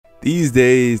These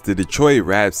days, the Detroit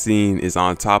rap scene is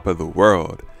on top of the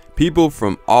world. People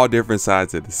from all different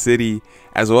sides of the city,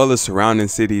 as well as surrounding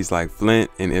cities like Flint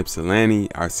and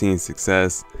Ypsilanti, are seeing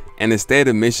success, and the state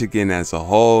of Michigan as a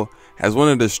whole has one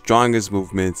of the strongest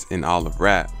movements in all of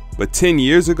rap. But 10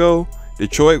 years ago,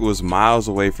 Detroit was miles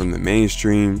away from the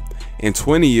mainstream, and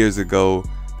 20 years ago,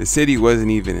 the city wasn't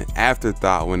even an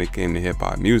afterthought when it came to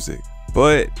hip-hop music.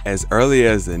 But as early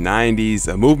as the 90s,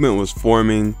 a movement was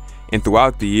forming, and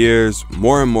throughout the years,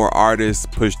 more and more artists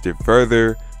pushed it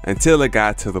further until it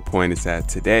got to the point it's at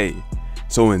today.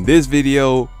 So in this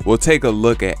video, we'll take a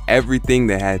look at everything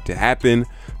that had to happen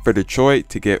for Detroit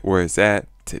to get where it's at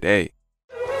today.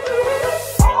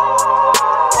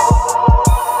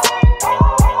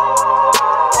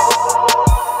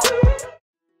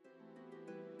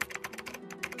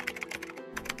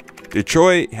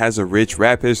 Detroit has a rich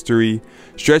rap history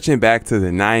stretching back to the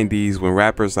 90s when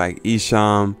rappers like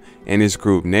Esham and his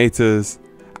group Natas,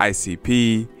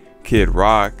 ICP, Kid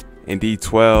Rock, and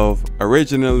D12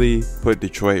 originally put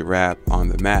Detroit rap on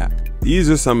the map. These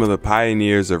are some of the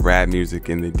pioneers of rap music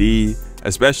in the D,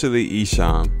 especially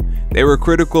Esham. They were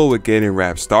critical with getting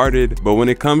rap started, but when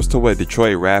it comes to what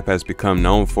Detroit rap has become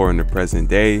known for in the present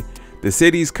day, the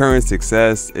city's current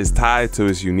success is tied to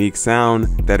its unique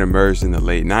sound that emerged in the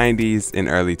late 90s and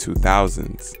early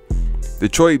 2000s.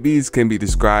 Detroit beats can be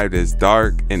described as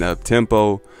dark and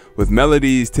up-tempo, with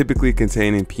melodies typically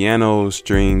containing pianos,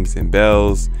 strings, and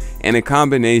bells, and a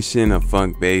combination of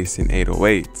funk bass and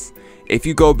 808s. If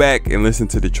you go back and listen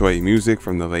to Detroit music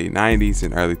from the late 90s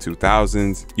and early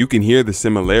 2000s, you can hear the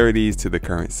similarities to the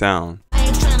current sound.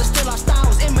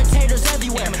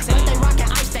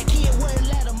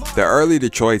 The early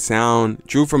Detroit sound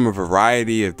drew from a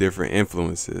variety of different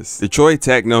influences. Detroit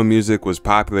techno music was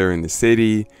popular in the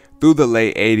city through the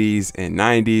late 80s and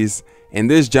 90s, and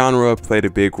this genre played a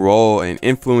big role in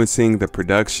influencing the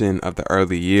production of the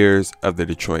early years of the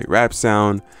Detroit rap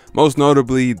sound, most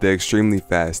notably the extremely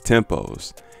fast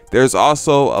tempos. There's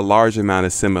also a large amount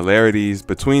of similarities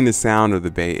between the sound of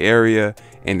the Bay Area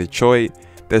and Detroit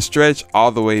that stretch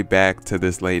all the way back to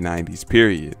this late 90s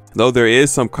period. Though there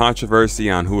is some controversy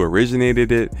on who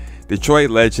originated it, Detroit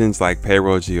legends like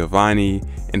Payroll Giovanni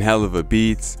and Hell of a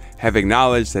Beats have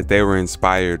acknowledged that they were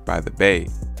inspired by the Bay.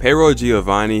 Payroll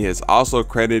Giovanni has also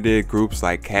credited groups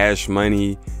like Cash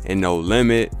Money and No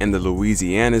Limit and the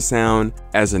Louisiana sound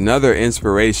as another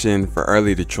inspiration for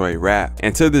early Detroit rap,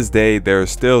 and to this day there are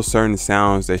still certain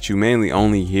sounds that you mainly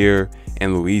only hear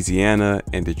in Louisiana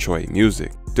and Detroit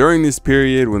music. During this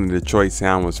period when the Detroit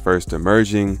sound was first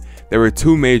emerging, there were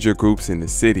two major groups in the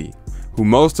city, who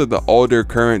most of the older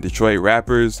current Detroit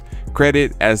rappers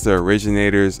credit as the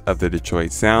originators of the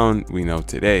Detroit sound we know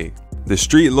today. The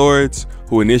Street Lords,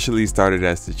 who initially started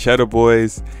as the Cheddar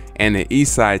Boys, and the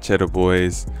Eastside Cheddar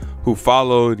Boys, who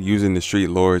followed using the Street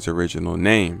Lords' original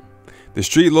name. The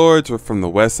Street Lords were from the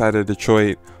west side of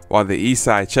Detroit, while the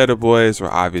Eastside Cheddar Boys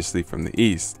were obviously from the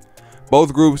east.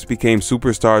 Both groups became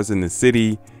superstars in the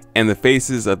city and the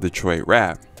faces of Detroit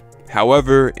rap.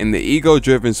 However, in the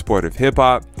ego-driven sport of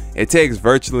hip-hop, it takes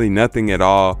virtually nothing at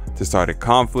all to start a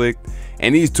conflict,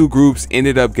 and these two groups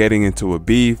ended up getting into a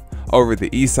beef over the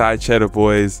Eastside Cheddar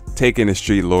Boys taking the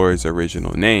Street Lords'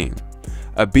 original name.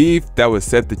 A beef that would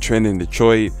set the trend in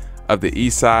Detroit of the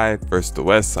East Side versus the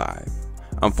West Side.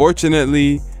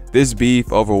 Unfortunately, this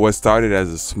beef over what started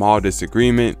as a small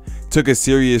disagreement took a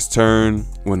serious turn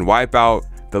when Wipeout,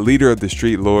 the leader of the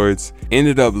Street Lords,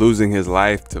 ended up losing his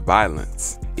life to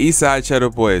violence. Eastside Cheddar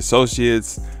Boy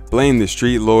associates blamed the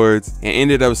Street Lords and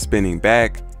ended up spinning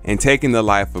back and taking the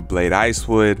life of Blade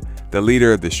Icewood, the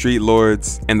leader of the Street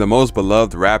Lords and the most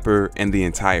beloved rapper in the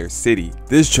entire city.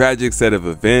 This tragic set of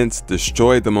events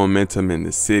destroyed the momentum in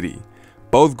the city.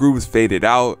 Both groups faded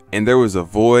out and there was a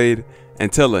void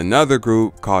until another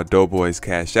group called Doughboyz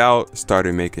Cashout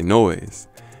started making noise.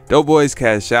 Doughboyz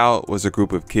Cashout was a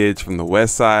group of kids from the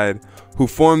west side who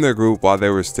formed their group while they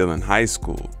were still in high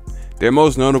school. Their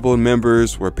most notable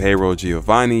members were Payroll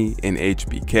Giovanni and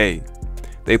HBK.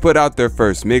 They put out their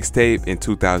first mixtape in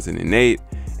 2008,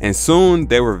 and soon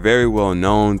they were very well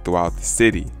known throughout the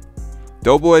city.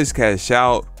 Doughboyz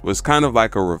Cashout was kind of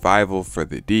like a revival for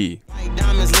the D.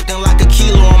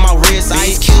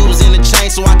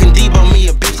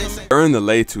 During the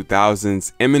late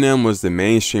 2000s, Eminem was the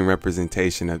mainstream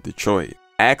representation of Detroit.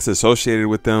 Acts associated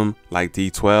with them like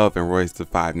D12 and Royce da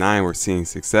 5'9" were seeing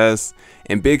success,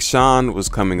 and Big Sean was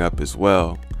coming up as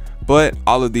well. But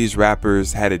all of these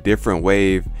rappers had a different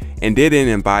wave and didn't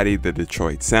embody the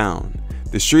Detroit sound.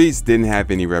 The streets didn't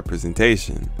have any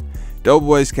representation.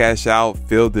 Doughboyz Cashout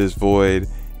filled this void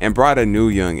and brought a new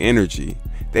young energy.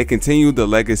 They continued the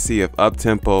legacy of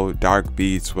up-tempo, dark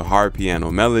beats with hard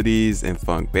piano melodies and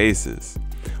funk basses.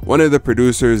 One of the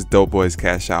producers Doughboyz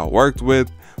Cashout worked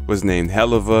with was named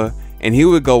Helluva, and he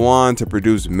would go on to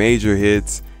produce major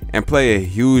hits and play a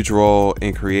huge role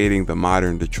in creating the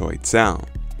modern Detroit sound.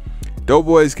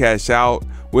 Doughboyz Cashout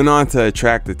went on to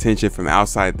attract attention from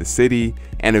outside the city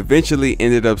and eventually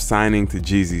ended up signing to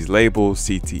Jeezy's label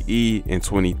CTE in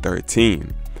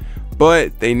 2013.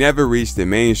 But they never reached the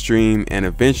mainstream and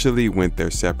eventually went their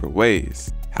separate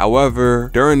ways. However,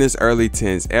 during this early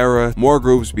 10s era, more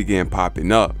groups began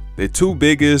popping up. The two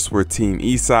biggest were Team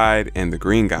Eastside and the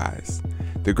Green Guys.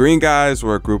 The Green Guys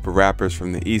were a group of rappers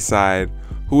from the Eastside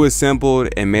who assembled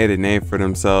and made a name for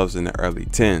themselves in the early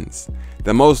 10s.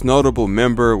 The most notable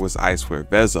member was Icewear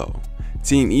Vezzo.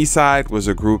 Team Eastside was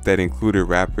a group that included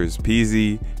rappers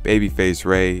Peezy, Babyface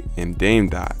Ray, and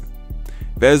Dugg.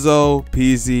 Vezzo,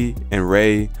 Peezy, and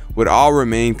Ray would all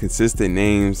remain consistent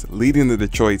names leading the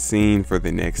Detroit scene for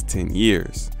the next 10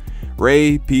 years.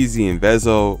 Ray, Peezy, and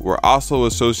Vezzo were also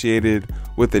associated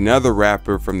with another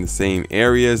rapper from the same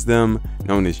area as them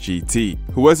known as GT,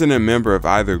 who wasn't a member of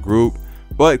either group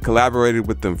but collaborated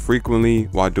with them frequently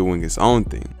while doing his own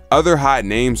thing. Other hot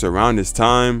names around this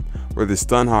time were the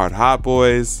Stun Hard Hot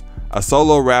Boys, a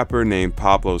solo rapper named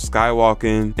Pablo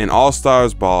Skywalkin, and All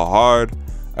Stars Ball Hard,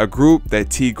 a group that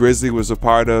T Grizzly was a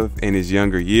part of in his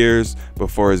younger years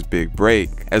before his big break,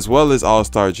 as well as All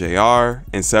Star JR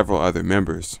and several other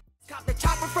members. The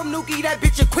chopper from Nuki, that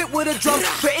bitch equipped with a drum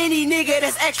for any nigga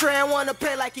that's extra and wanna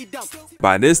play like he dumb.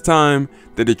 By this time,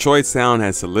 the Detroit sound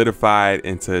had solidified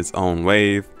into its own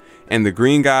wave, and the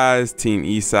Green Guys, Team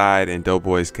Eastside, and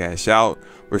Doughboyz Cashout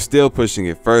were still pushing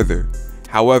it further.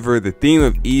 However, the theme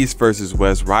of East versus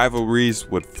West rivalries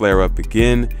would flare up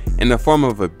again in the form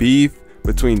of a beef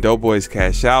between Doughboyz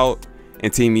Cashout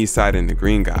and Team Eastside and the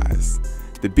Green Guys.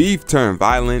 The beef turned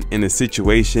violent in a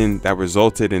situation that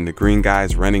resulted in the Green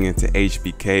Guys running into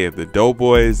HBK of the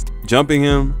Doughboyz, jumping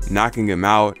him, knocking him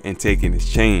out, and taking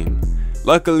his chain.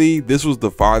 Luckily, this was the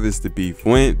farthest the beef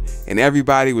went, and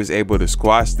everybody was able to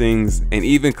squash things and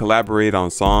even collaborate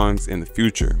on songs in the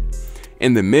future.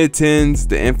 In the mid-10s,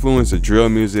 the influence of drill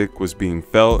music was being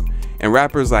felt, and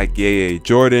rappers like Yaya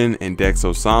Jordan and Dex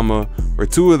Osama were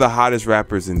two of the hottest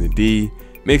rappers in the D,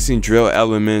 mixing drill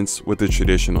elements with the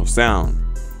traditional sound.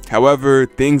 However,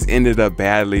 things ended up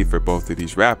badly for both of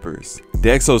these rappers.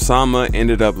 Dex Osama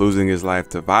ended up losing his life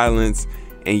to violence,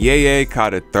 and Yaya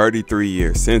caught a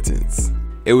 33-year sentence.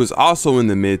 It was also in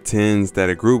the mid-10s that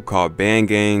a group called Band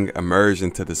Gang emerged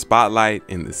into the spotlight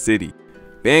in the city.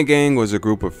 Band Gang was a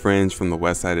group of friends from the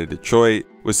west side of Detroit,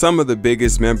 with some of the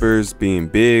biggest members being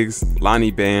Biggs,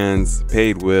 Lonnie Bands,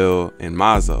 Paid Will, and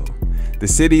Mazzo. The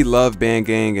city loved Band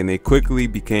Gang and they quickly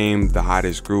became the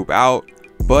hottest group out,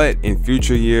 but in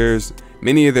future years,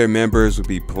 many of their members would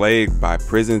be plagued by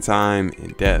prison time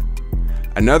and death.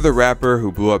 Another rapper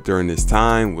who blew up during this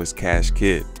time was Cash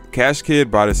Kid. Cash Kid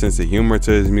brought a sense of humor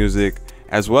to his music,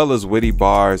 as well as witty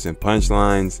bars and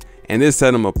punchlines, and this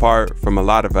set him apart from a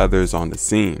lot of others on the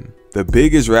scene. The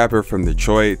biggest rapper from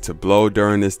Detroit to blow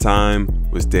during this time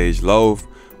was Dej Loaf,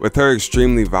 with her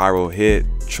extremely viral hit,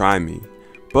 Try Me.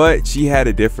 But she had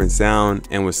a different sound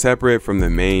and was separate from the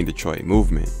main Detroit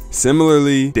movement.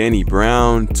 Similarly, Danny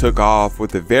Brown took off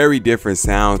with a very different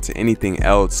sound to anything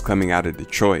else coming out of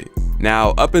Detroit.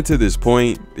 Now, up until this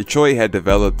point, Detroit had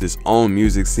developed its own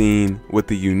music scene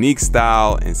with a unique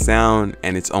style and sound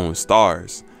and its own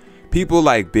stars. People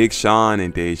like Big Sean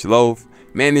and Dej Loaf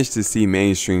managed to see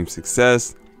mainstream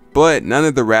success, but none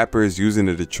of the rappers using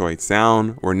the Detroit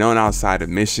sound were known outside of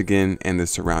Michigan and the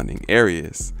surrounding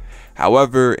areas.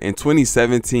 However, in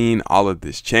 2017, all of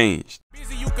this changed.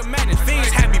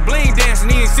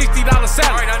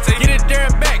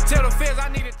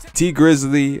 T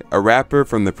Grizzly, a rapper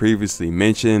from the previously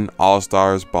mentioned All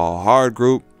Stars Ball Hard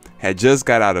group, had just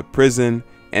got out of prison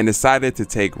and decided to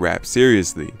take rap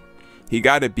seriously. He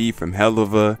got a beat from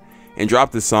Helluva and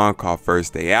dropped a song called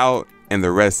First Day Out, and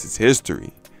the rest is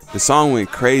history. The song went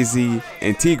crazy,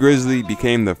 and T Grizzly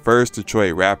became the first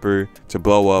Detroit rapper to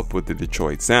blow up with the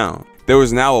Detroit sound. There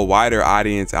was now a wider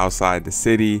audience outside the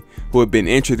city who had been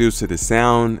introduced to the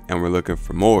sound and were looking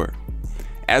for more.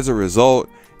 As a result,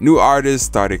 new artists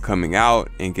started coming out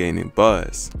and gaining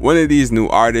buzz. One of these new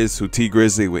artists who T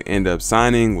Grizzly would end up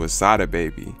signing was Sada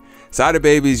Baby. Sada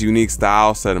Baby's unique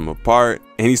style set him apart,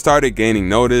 and he started gaining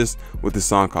notice with a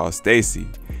song called Stacy.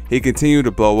 He continued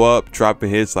to blow up,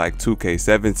 dropping hits like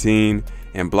 2K17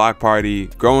 and Block Party,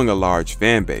 growing a large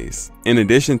fan base. In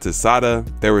addition to Sada,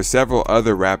 there were several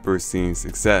other rappers seeing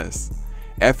success.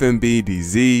 FMB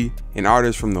DZ, an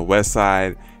artist from the west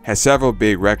side, had several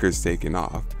big records taken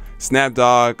off. Snap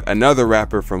Dogg, another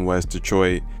rapper from West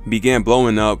Detroit, began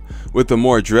blowing up with a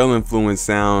more drill-influenced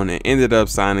sound and ended up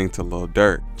signing to Lil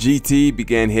Durk. GT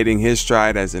began hitting his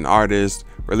stride as an artist,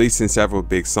 releasing several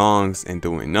big songs and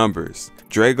doing numbers.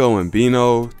 Drago and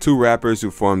Bino, two rappers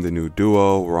who formed a new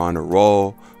duo, were on a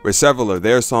roll, with several of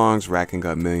their songs racking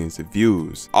up millions of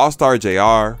views. All-Star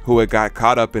JR, who had got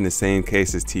caught up in the same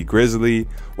case as T Grizzly,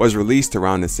 was released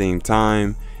around the same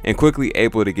time and quickly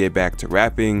able to get back to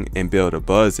rapping and build a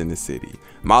buzz in the city.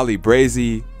 Molly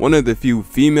Brazy, one of the few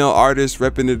female artists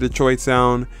repping the Detroit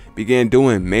sound, began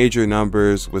doing major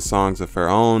numbers with songs of her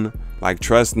own like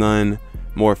Trust None,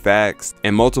 More Facts,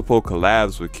 and multiple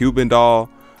collabs with Cuban Doll,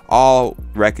 all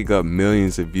racking up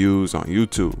millions of views on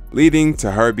YouTube, leading to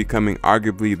her becoming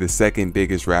arguably the second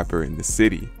biggest rapper in the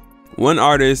city. One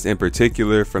artist in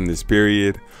particular from this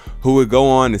period who would go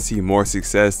on to see more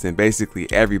success than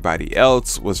basically everybody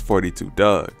else was 42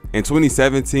 Dugg. In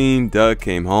 2017, Dugg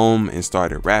came home and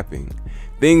started rapping.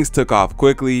 Things took off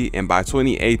quickly, and by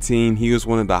 2018, he was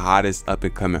one of the hottest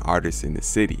up-and-coming artists in the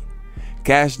city.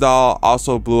 Cash Doll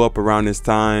also blew up around this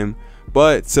time,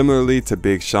 but similarly to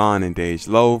Big Sean and Dej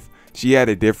Loaf, she had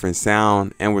a different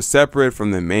sound and was separate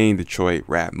from the main Detroit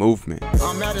rap movement.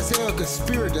 I'm mad as hell cause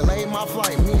Spirit delayed my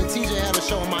flight. Me and TJ had a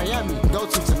show in Miami, go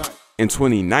to tonight. In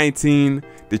 2019,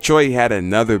 Detroit had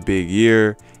another big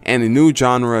year and a new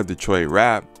genre of Detroit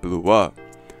rap blew up.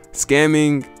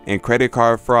 Scamming and credit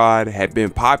card fraud had been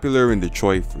popular in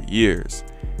Detroit for years.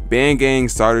 Band Gang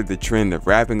started the trend of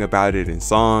rapping about it in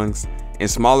songs, and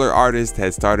smaller artists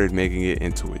had started making it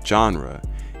into a genre.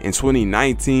 In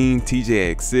 2019,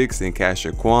 TJX6 and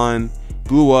Casher Quan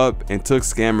blew up and took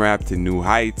scam rap to new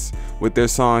heights with their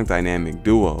song Dynamic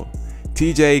Duo.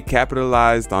 TJ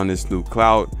capitalized on this new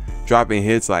clout, dropping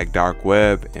hits like Dark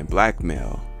Web and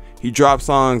Blackmail. He dropped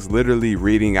songs literally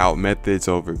reading out methods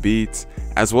over beats,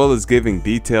 as well as giving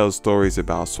detailed stories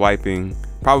about swiping,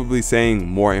 probably saying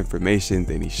more information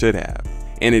than he should have.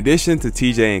 In addition to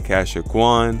TJ and Casher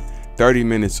Quan, 30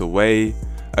 Minutes Away,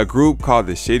 a group called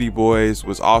the Shitty Boys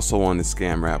was also on the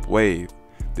scam rap wave.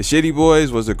 The Shitty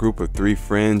Boys was a group of 3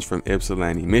 friends from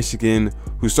Ypsilanti, Michigan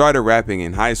who started rapping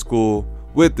in high school,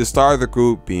 with the star of the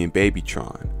group being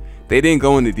Babytron. They didn't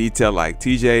go into detail like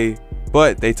TJ,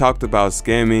 but they talked about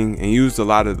scamming and used a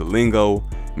lot of the lingo,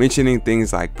 mentioning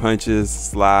things like punches,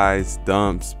 slides,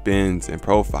 dumps, bins, and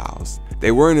profiles.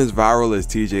 They weren't as viral as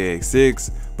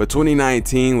TJX6, but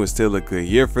 2019 was still a good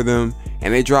year for them,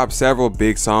 and they dropped several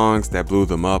big songs that blew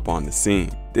them up on the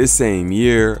scene. This same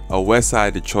year, a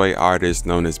Westside Detroit artist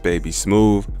known as Baby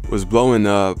Smoove was blowing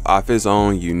up off his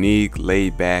own unique,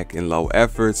 laid-back, and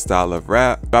low-effort style of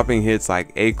rap, dropping hits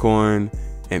like Acorn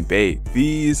and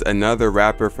Babyfxce, another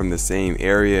rapper from the same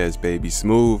area as Baby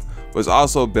Smoove, was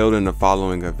also building a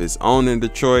following of his own in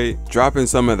Detroit, dropping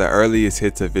some of the earliest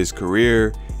hits of his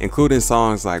career, including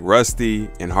songs like Rusty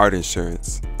and Heart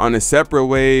Insurance. On a separate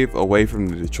wave away from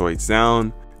the Detroit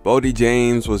sound, Bodie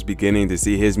James was beginning to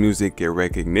see his music get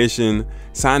recognition,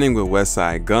 signing with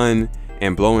Westside Gunn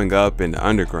and blowing up in the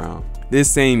underground. This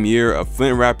same year, a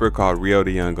Flint rapper called Rio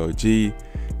Da Yung OG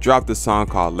dropped a song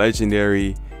called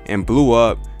Legendary and blew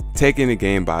up, taking the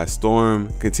game by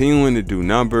storm, continuing to do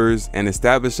numbers and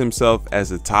establish himself as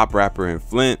the top rapper in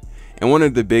Flint and one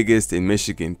of the biggest in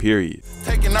Michigan, period.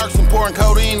 Taking narcs and pouring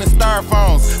codeine and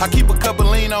styrofoams. I keep a couple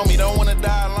lean on me, don't wanna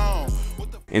die alone.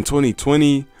 In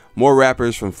 2020, more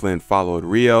rappers from Flint followed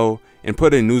Rio and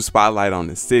put a new spotlight on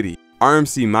the city.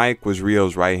 RMC Mike was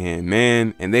Rio's right-hand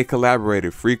man and they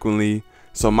collaborated frequently,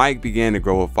 so Mike began to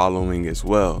grow a following as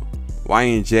well.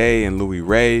 Y&J and Louis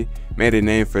Ray made a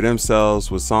name for themselves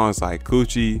with songs like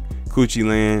Coochie, Coochie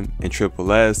Land, and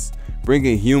Triple S,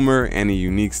 bringing humor and a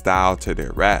unique style to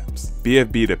their raps.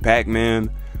 BFB the Pac-Man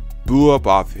blew up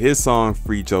off his song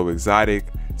Free Joe Exotic,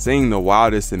 saying the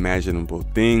wildest imaginable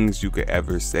things you could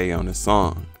ever say on a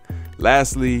song.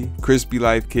 Lastly, Crispy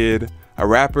Life Kid, a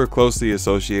rapper closely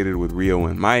associated with Rio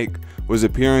and Mike, was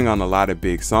appearing on a lot of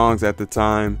big songs at the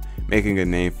time, making a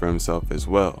name for himself as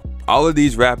well. All of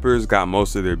these rappers got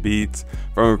most of their beats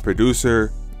from a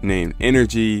producer named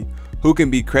Energy, who can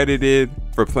be credited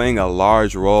for playing a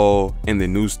large role in the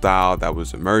new style that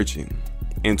was emerging.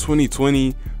 In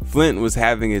 2020, Flint was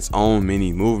having its own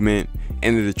mini movement,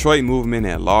 and the Detroit movement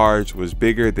at large was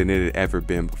bigger than it had ever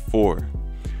been before.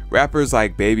 Rappers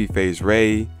like Babyface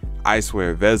Ray,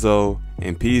 Icewear Vezzo,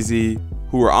 and Peezy,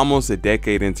 who were almost a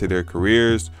decade into their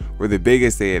careers, were the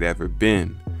biggest they had ever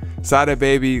been. Sada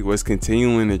Baby was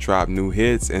continuing to drop new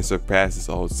hits and surpass his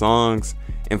old songs,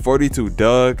 and 42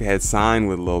 Dugg had signed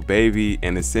with Lil Baby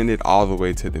and ascended all the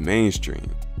way to the mainstream.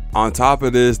 On top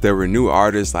of this, there were new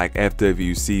artists like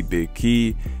Babyfxce Big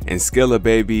Key and Skilla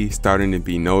Baby starting to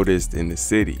be noticed in the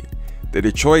city. The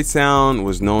Detroit sound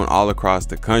was known all across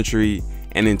the country,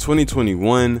 and in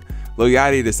 2021, Lil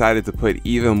Yachty decided to put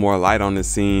even more light on the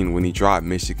scene when he dropped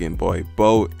Michigan Boy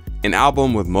Boat, an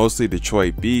album with mostly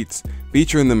Detroit beats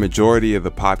featuring the majority of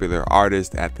the popular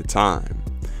artists at the time.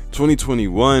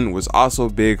 2021 was also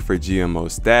big for GMO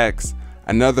Stax,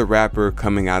 another rapper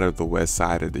coming out of the west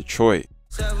side of Detroit.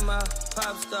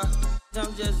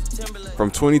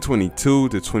 From 2022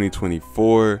 to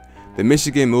 2024, the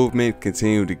Michigan movement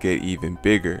continued to get even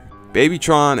bigger.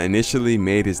 Babytron initially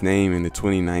made his name in the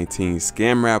 2019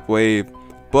 scam rap wave,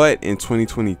 but in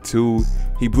 2022,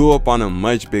 he blew up on a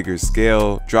much bigger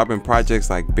scale, dropping projects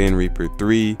like Ben Reaper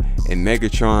 3 and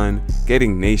Megatron,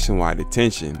 getting nationwide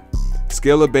attention.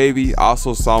 Skilla Baby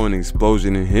also saw an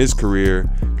explosion in his career,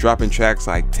 dropping tracks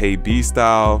like Tay B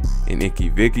Style and Icky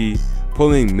Vicky,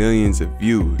 pulling millions of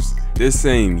views. This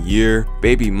same year,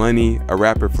 Baby Money, a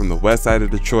rapper from the west side of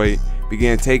Detroit,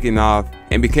 began taking off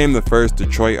and became the first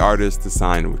Detroit artist to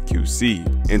sign with QC.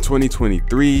 In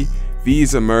 2023,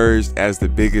 V's emerged as the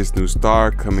biggest new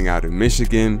star coming out of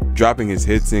Michigan, dropping his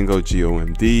hit single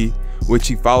GOMD, which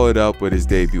he followed up with his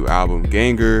debut album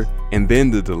Ganger, and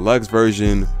then the deluxe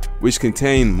version, which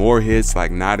contained more hits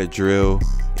like Not a Drill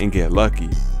and Get Lucky.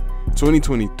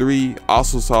 2023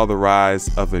 also saw the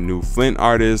rise of a new Flint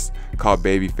artist called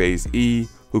Babyface E,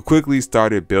 who quickly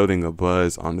started building a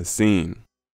buzz on the scene.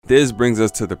 This brings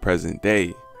us to the present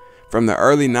day. From the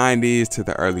early 90s to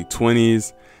the early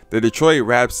 20s, the Detroit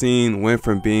rap scene went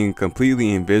from being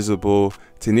completely invisible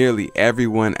to nearly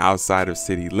everyone outside of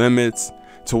city limits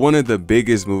to one of the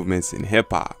biggest movements in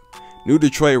hip-hop. New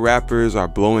Detroit rappers are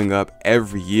blowing up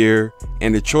every year,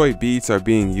 and Detroit beats are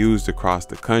being used across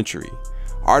the country.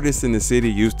 Artists in the city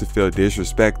used to feel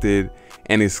disrespected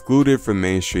and excluded from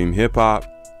mainstream hip-hop,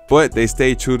 but they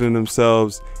stayed true to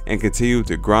themselves and continued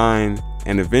to grind,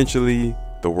 and eventually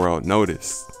the world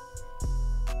noticed.